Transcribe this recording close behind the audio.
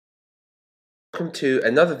Welcome to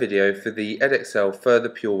another video for the Edexcel Further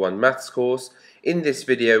Pure 1 Maths course. In this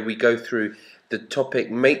video we go through the topic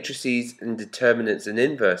matrices and determinants and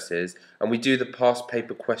inverses, and we do the past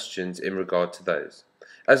paper questions in regard to those.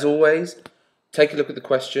 As always, take a look at the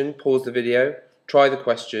question, pause the video, try the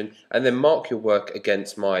question, and then mark your work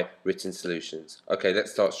against my written solutions. Okay,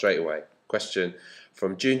 let's start straight away. Question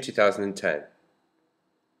from June 2010.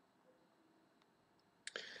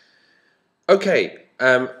 Okay,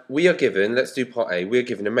 we are given, let's do part A, we are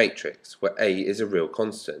given a matrix where A is a real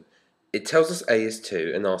constant. It tells us A is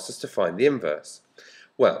 2 and asks us to find the inverse.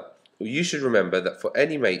 Well, you should remember that for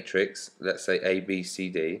any matrix, let's say A, B, C,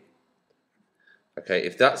 D, okay,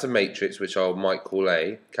 if that's a matrix which I might call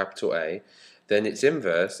A, capital A, then its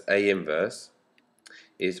inverse, A inverse,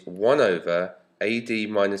 is 1 over AD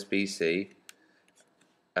minus BC.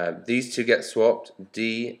 These two get swapped,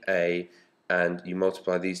 DA, and you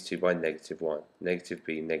multiply these two by -1, negative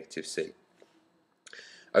B, negative C.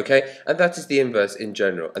 Okay, and that is the inverse in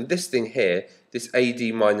general. And this thing here, this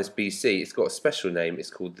AD minus BC, it's got a special name, it's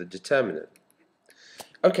called the determinant.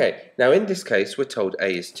 Okay, now in this case we're told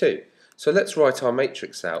A is 2. So let's write our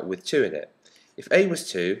matrix out with 2 in it. If A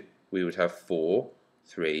was 2, we would have 4,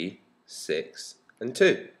 3, 6, and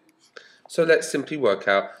 2. So let's simply work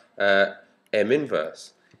out M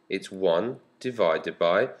inverse. It's 1 divided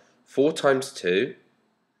by 4 times 2,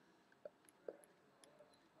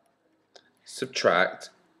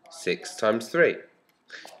 subtract 6 times 3.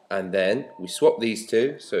 And then we swap these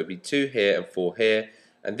two, so it would be 2 here and 4 here,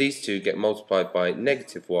 and these two get multiplied by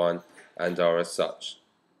 -1 and are as such.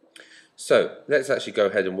 So let's actually go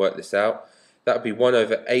ahead and work this out. That would be 1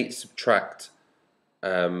 over 8 subtract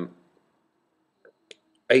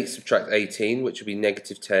 18, which would be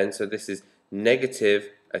 -10, so this is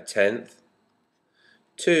 -1/10.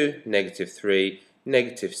 2, -3,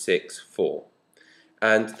 -6, 4.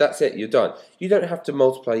 And that's it, you're done. You don't have to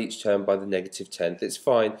multiply each term by the -10th. It's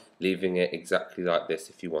fine leaving it exactly like this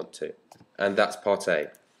if you want to. And that's part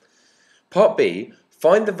A. Part B,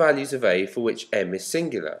 find the values of A for which M is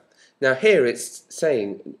singular. Now here it's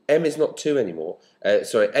saying M is not 2 anymore. A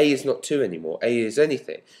is not 2 anymore. A is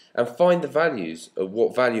anything. And find the values of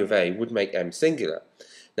what value of A would make M singular.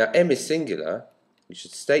 Now M is singular, we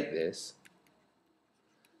should state this,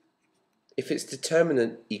 if its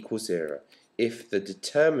determinant equals 0, if the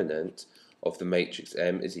determinant of the matrix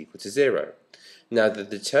M is equal to 0. Now the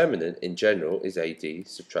determinant in general is AD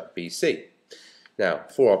subtract BC. Now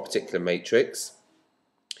for our particular matrix,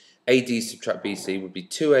 AD subtract BC would be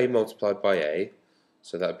 2A multiplied by A,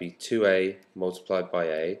 so that would be 2A multiplied by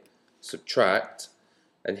A, subtract,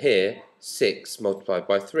 and here 6 multiplied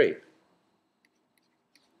by 3,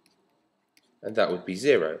 and that would be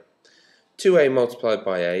 0. 2A multiplied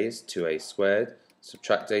by A is 2A squared,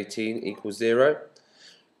 subtract 18 equals 0.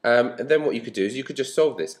 And then what you could do is you could just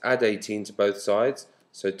solve this. Add 18 to both sides,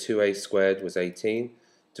 so 2A squared was 18.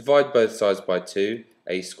 Divide both sides by 2,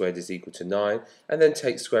 A squared is equal to 9, and then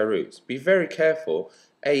take square roots. Be very careful,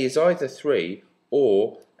 A is either 3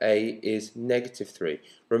 or A is -3.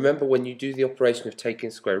 Remember, when you do the operation of taking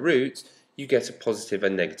square roots, you get a positive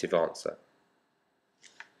and negative answer.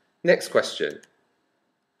 Next question.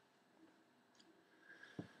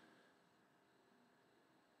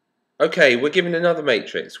 Okay, we're given another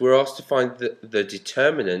matrix. We're asked to find the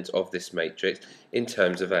determinant of this matrix in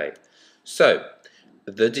terms of A. So,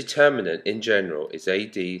 the determinant in general is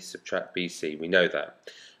AD subtract BC. We know that.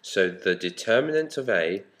 So, the determinant of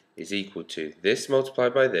A is equal to this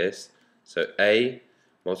multiplied by this. So, A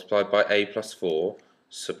multiplied by A plus 4,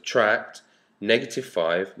 subtract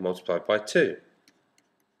 -5 multiplied by 2.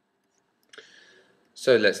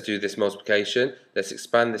 So, let's do this multiplication. Let's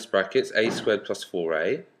expand this brackets. A squared plus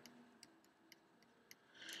 4A.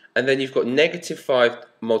 And then you've got -5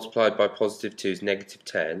 multiplied by +2 is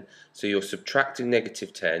 -10. So you're subtracting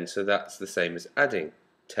 -10, so that's the same as adding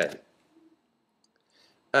 10.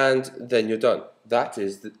 And then you're done. That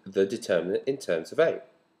is the determinant in terms of A.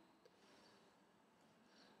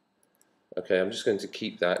 Okay, I'm just going to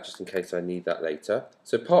keep that just in case I need that later.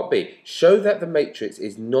 So part B, show that the matrix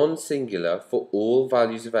is non-singular for all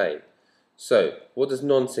values of A. So what does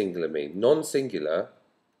non-singular mean? Non-singular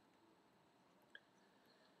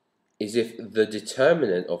is if the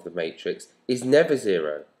determinant of the matrix is never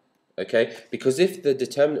 0, okay? Because if the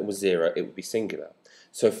determinant was 0, it would be singular.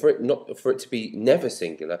 So for it to be never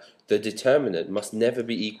singular, the determinant must never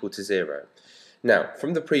be equal to 0. Now,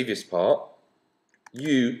 from the previous part,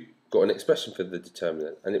 you got an expression for the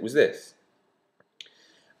determinant, and it was this.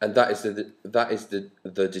 And that is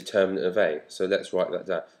the determinant of A. So let's write that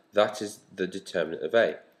down. That is the determinant of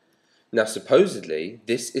A. Now, supposedly,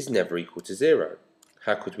 this is never equal to 0.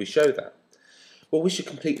 How could we show that? Well, we should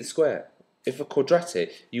complete the square. If a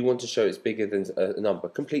quadratic, you want to show it's bigger than a number,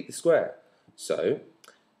 complete the square. So,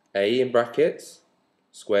 a in brackets,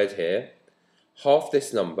 squared here, half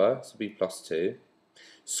this number, so be plus 2,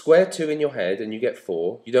 square 2 in your head and you get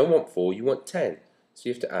 4. You don't want 4, you want 10, so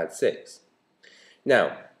you have to add 6.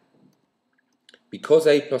 Now, because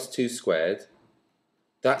a plus 2 squared,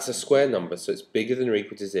 that's a square number, so it's bigger than or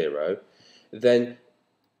equal to 0, then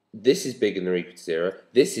this is bigger than or equal to 0,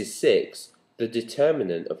 this is 6, the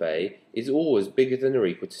determinant of a is always bigger than or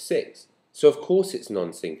equal to 6. So of course it's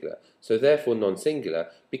non-singular, so therefore non-singular,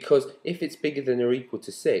 because if it's bigger than or equal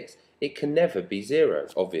to 6, it can never be 0,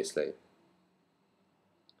 obviously.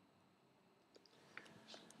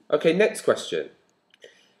 Okay, next question.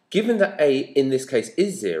 Given that a in this case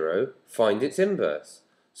is 0, find its inverse.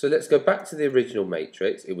 So let's go back to the original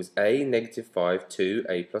matrix. It was a, negative 5, 2,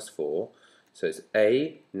 a plus 4. So it's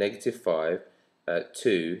a, negative 5,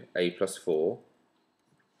 2, a plus 4.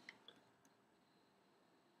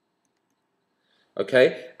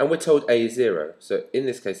 Okay, and we're told a is 0. So in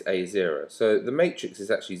this case, a is 0. So the matrix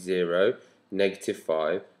is actually 0, negative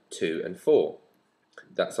 5, 2, and 4.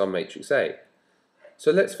 That's our matrix A.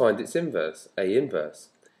 So let's find its inverse, A inverse.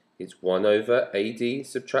 It's 1 over AD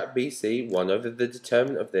subtract BC, 1 over the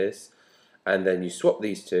determinant of this, and then you swap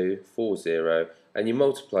these two, 4, 0, and you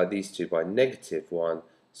multiply these two by negative 1,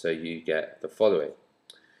 so you get the following.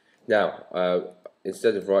 Now,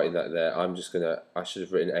 instead of writing that there, I should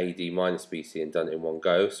have written AD minus BC and done it in one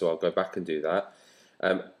go, so I'll go back and do that.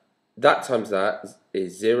 That times that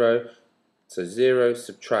is 0, so 0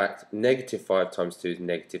 subtract negative 5 times 2 is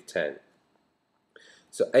negative 10.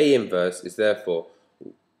 So A inverse is therefore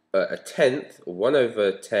a tenth, or 1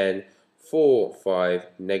 over 10, 4, 5,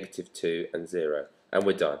 negative 2, and 0. And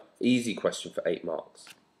we're done. Easy question for 8 marks.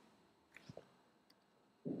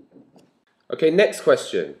 Okay, next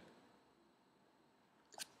question.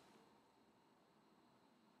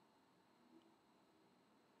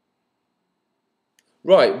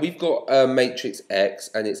 Right, we've got a matrix X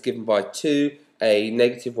and it's given by 2a,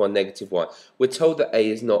 negative 1, negative 1. We're told that a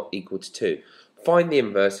is not equal to 2. Find the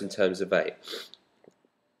inverse in terms of a.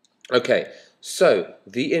 Okay, so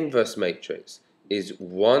the inverse matrix is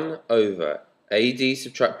 1 over AD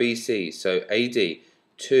subtract BC. So AD,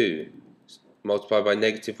 2 multiplied by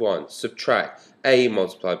negative 1, subtract a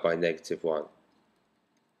multiplied by negative 1.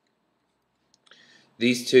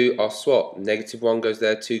 These two are swapped. Negative 1 goes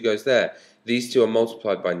there, 2 goes there. These two are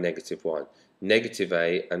multiplied by negative 1. Negative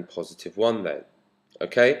a and positive 1 then.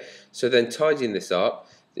 Okay, so then tidying this up,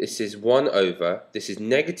 this is 1 over, this is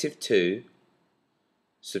negative 2,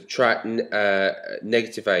 subtract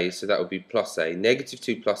negative a, so that would be plus a. Negative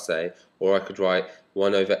 2 plus a, or I could write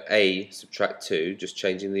 1 over a subtract 2, just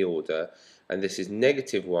changing the order. And this is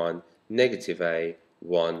negative 1, negative a,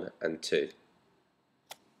 1 and 2.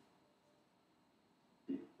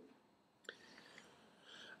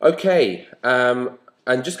 Okay,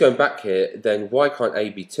 and just going back here, then why can't a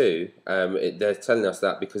be 2? They're telling us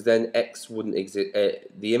that because then x wouldn't exist,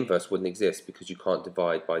 the inverse wouldn't exist because you can't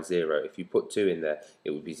divide by 0. If you put 2 in there, it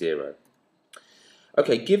would be 0.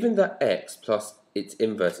 Okay, given that x plus its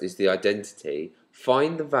inverse is the identity,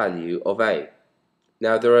 find the value of a.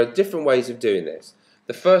 Now, there are different ways of doing this.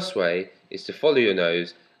 The first way is to follow your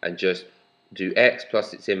nose and just do x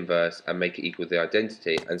plus its inverse and make it equal to the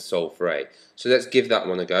identity and solve for a. So let's give that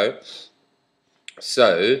one a go.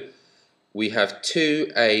 So we have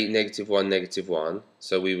 2a, negative 1, negative 1.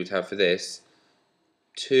 So we would have for this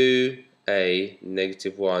 2a,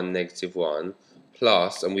 negative 1, negative 1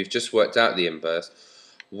 plus, and we've just worked out the inverse,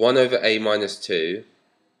 1 over a minus 2,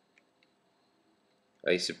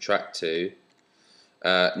 a subtract 2,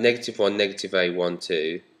 negative 1, negative a, 1,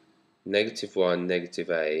 2, negative 1, negative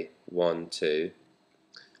a, 1, 2,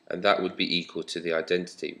 and that would be equal to the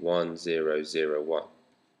identity 1, 0, 0, 1.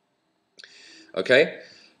 Okay,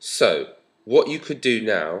 so what you could do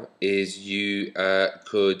now is you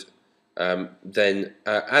could then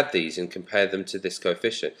add these and compare them to this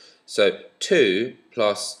coefficient. So 2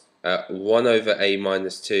 plus 1 over a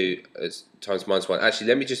minus 2 times minus 1. Actually,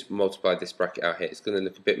 let me just multiply this bracket out here. It's going to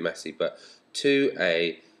look a bit messy, but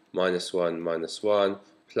 2a minus 1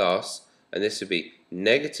 plus, and this would be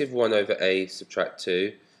negative 1 over a subtract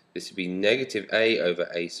 2. This would be negative a over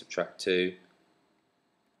a subtract 2.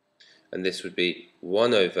 And this would be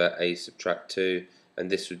 1 over a subtract 2. And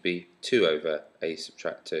this would be 2 over a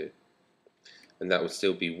subtract 2. And that would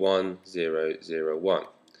still be 1, 0, 0, 1.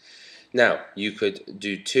 Now, you could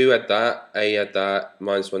do 2 add that, a add that,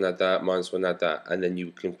 minus 1 add that, minus 1 add that, and then you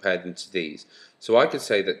would compare them to these. So I could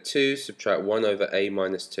say that 2 subtract 1 over a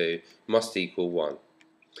minus 2 must equal 1.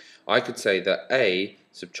 I could say that a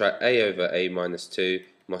subtract a over a minus 2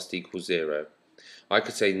 must equal 0. I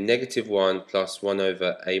could say negative 1 plus 1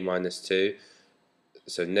 over a minus 2,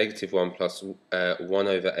 so negative 1 plus 1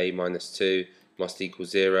 over a minus 2 must equal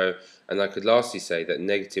 0, and I could lastly say that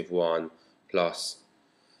negative 1 plus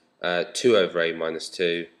 2 over a minus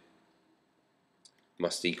 2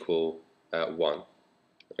 must equal 1.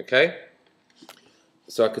 Okay?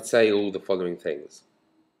 So I could say all the following things.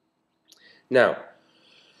 Now,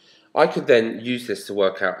 I could then use this to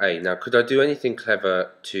work out a. Now, could I do anything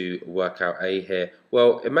clever to work out a here?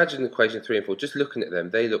 Well, imagine equation 3 and 4, just looking at them,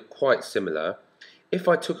 they look quite similar. If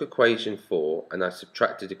I took equation 4 and I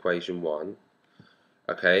subtracted equation 1,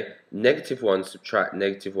 okay, negative 1 subtract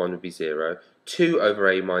negative 1 would be 0. 2 over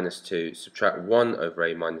a minus 2 subtract 1 over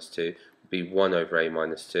a minus 2 would be 1 over a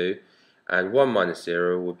minus 2. And 1 minus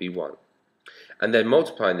 0 would be 1. And then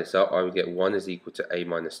multiplying this up, I would get 1 is equal to a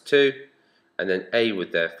minus 2. And then a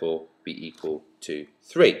would therefore be equal to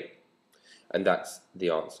 3. And that's the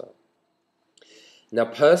answer. Now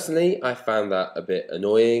personally, I found that a bit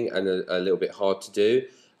annoying and a little bit hard to do.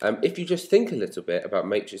 If you just think a little bit about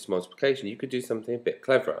matrix multiplication, you could do something a bit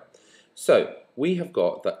cleverer. So we have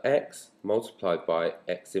got that x multiplied by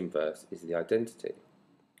x inverse is the identity,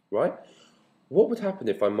 right? What would happen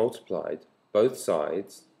if I multiplied both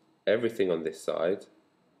sides, everything on this side,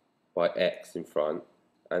 by x in front,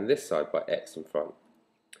 and this side by x in front?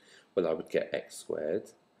 Well, I would get x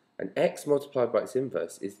squared, and x multiplied by its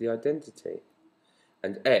inverse is the identity,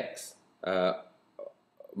 and x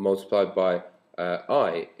multiplied by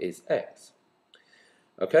I is x.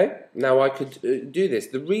 Okay, now I could do this.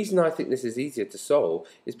 The reason I think this is easier to solve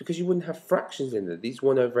is because you wouldn't have fractions in there, these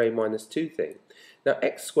 1 over a minus 2 thing. Now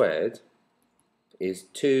x squared is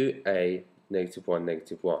 2a negative 1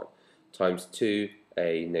 negative 1 times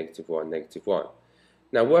 2a negative 1 negative 1.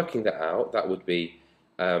 Now working that out, that would be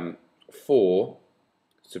 4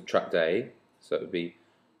 subtract a, so it would be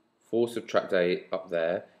 4 subtract a up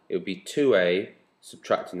there, it would be 2a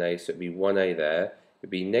subtracting a, so it would be 1a there, it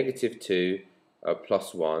would be negative 2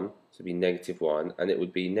 plus 1, so it would be negative 1, and it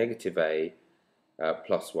would be negative a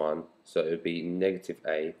plus 1, so it would be negative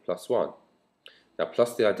a plus 1. Now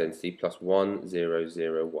plus the identity plus 1, 0,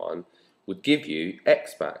 0, 1 would give you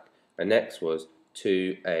x back, and x was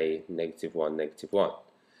 2a negative 1 negative 1.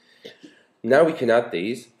 Now we can add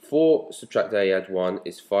these. 4 subtract a add 1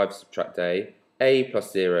 is 5 subtract a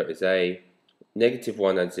plus 0 is a, negative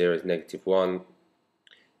 1 add 0 is negative 1,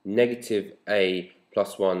 negative a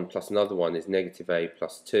plus 1 plus another 1 is negative a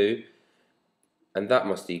plus 2, and that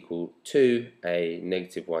must equal 2a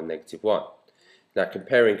negative 1 negative 1. Now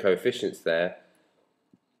comparing coefficients there,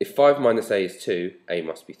 if 5 minus a is 2, a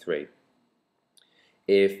must be 3.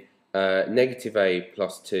 If negative a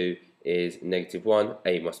plus 2 is negative 1,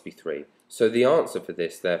 a must be 3. So the answer for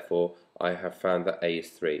this, therefore, I have found that a is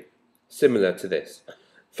 3. Similar to this.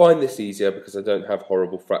 Find this easier because I don't have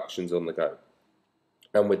horrible fractions on the go.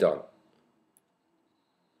 And we're done.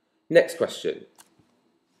 Next question.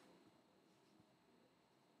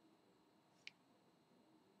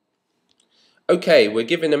 Okay, we're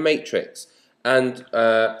given a matrix, and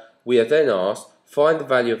we are then asked, find the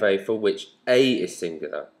value of a for which a is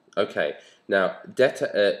singular. Okay, now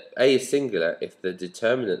a is singular if the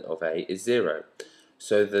determinant of a is 0.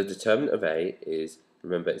 So the determinant of a is,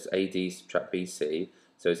 remember, it's AD subtract BC,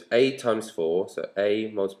 so it's a times 4, so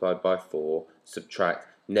a multiplied by 4, subtract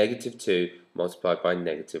negative 2 multiplied by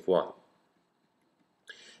negative 1.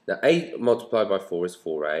 Now a multiplied by 4 is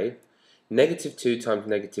 4a, negative 2 times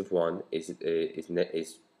negative 1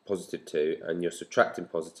 is positive 2, and you're subtracting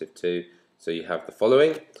positive 2, so you have the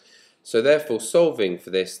following. So therefore, solving for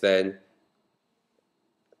this then,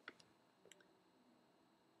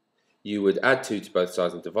 you would add 2 to both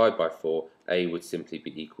sides and divide by 4, a would simply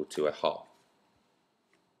be equal to a half.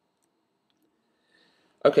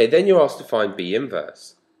 Okay, then you're asked to find b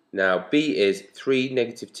inverse. Now b is 3,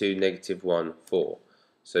 negative 2, negative 1, 4.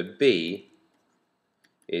 So b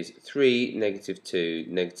is 3, negative 2,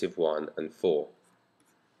 negative 1, and 4.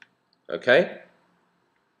 Okay?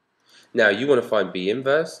 Now you want to find b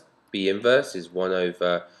inverse. B inverse is 1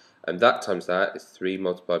 over, and that times that is 3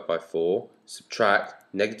 multiplied by 4,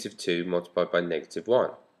 subtract negative 2 multiplied by negative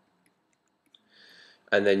 1.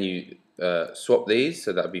 And then you swap these,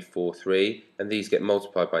 so that would be 4, 3, and these get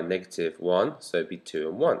multiplied by negative 1, so it would be 2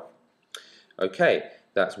 and 1. Okay,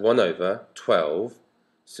 that's 1 over 12,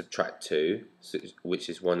 subtract 2, which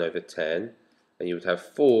is 1 over 10, and you would have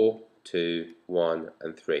 4, 2, 1,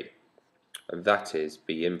 and 3. And that is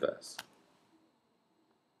b inverse.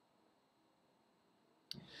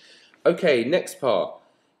 Okay, next part.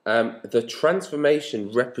 The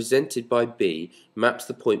transformation represented by b maps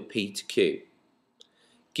the point P to Q.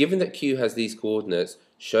 Given that Q has these coordinates,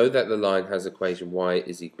 show that the line has equation y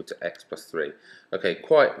is equal to x plus 3. Okay,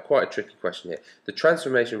 quite a tricky question here. The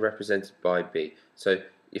transformation represented by B. So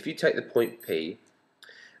if you take the point P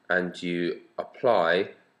and you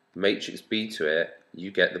apply matrix B to it,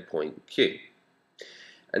 you get the point Q.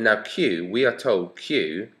 And now Q, we are told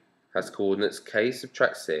Q has coordinates k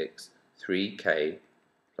subtract 6, 3k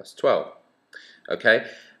plus 12. Okay,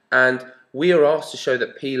 and we are asked to show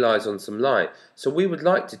that P lies on some line. So we would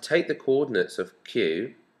like to take the coordinates of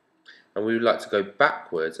Q and we would like to go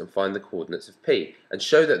backwards and find the coordinates of P and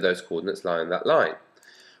show that those coordinates lie on that line.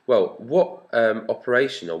 Well, what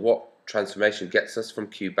operation or what transformation gets us from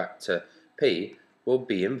Q back to P? Well,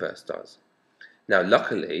 B inverse does. Now,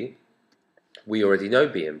 luckily, we already know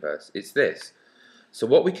B inverse. It's this. So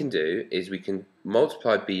what we can do is we can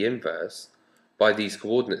multiply B inverse by these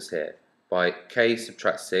coordinates here, by k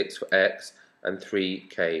subtract 6 for x and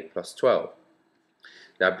 3k plus 12.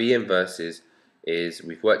 Now B inverse is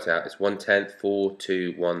we've worked out, it's 1/10, 4,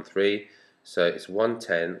 2, 1, 3. So it's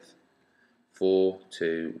 1/10, 4,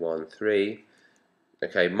 2, 1, 3.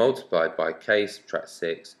 Okay, multiplied by k subtract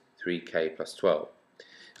 6, 3k plus 12.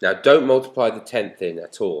 Now don't multiply the 10th in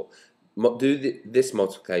at all. Do this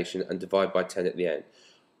multiplication and divide by 10 at the end.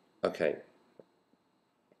 Okay,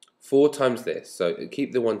 4 times this, so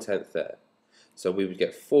keep the 1/10 there. So we would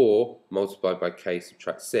get 4 multiplied by k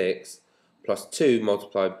subtract 6 plus 2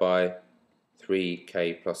 multiplied by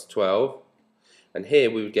 3k plus 12. And here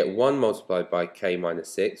we would get 1 multiplied by k minus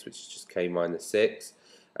 6, which is just k minus 6.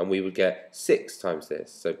 And we would get 6 times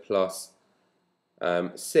this, so plus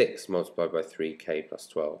 6 multiplied by 3k plus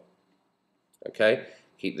 12. Okay,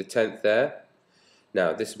 keep the 10th there.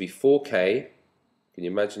 Now this would be 4k. Can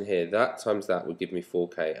you imagine here, that times that would give me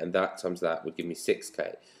 4k, and that times that would give me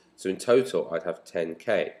 6k. So in total, I'd have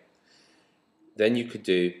 10k. Then you could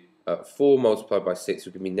do 4 multiplied by 6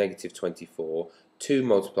 would give me negative 24. 2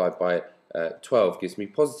 multiplied by 12 gives me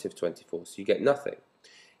positive 24, so you get nothing.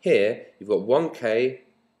 Here, you've got 1k,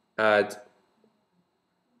 add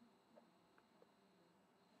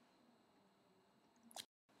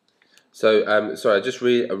sorry, I just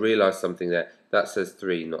realised something there. That says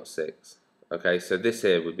 3, not 6. Okay, so this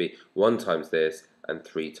here would be 1 times this and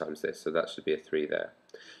 3 times this, so that should be a 3 there.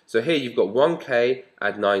 So here you've got 1k,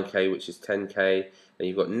 add 9k, which is 10k, and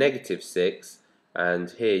you've got negative 6,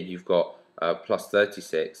 and here you've got plus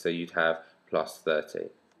 36, so you'd have plus 30.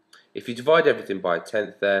 If you divide everything by a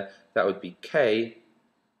 10th there, that would be k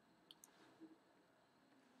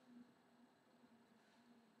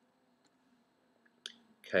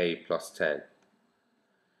plus 10.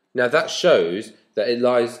 Now that shows that it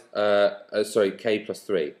lies, k plus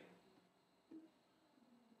 3.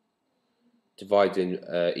 Dividing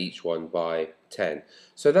each one by 10.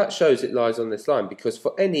 So that shows it lies on this line, because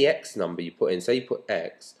for any x number you put in, say you put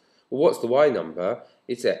x, well, what's the y number?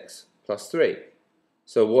 It's x plus 3.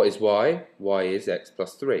 So what is y? Y is x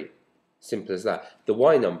plus 3. Simple as that. The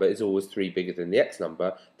y number is always 3 bigger than the x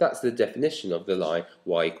number. That's the definition of the line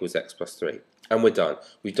y equals x plus 3. And we're done.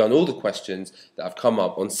 We've done all the questions that have come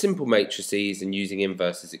up on simple matrices and using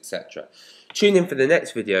inverses, etc. Tune in for the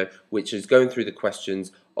next video, which is going through the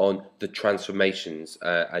questions on the transformations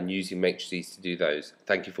and using matrices to do those.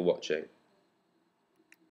 Thank you for watching.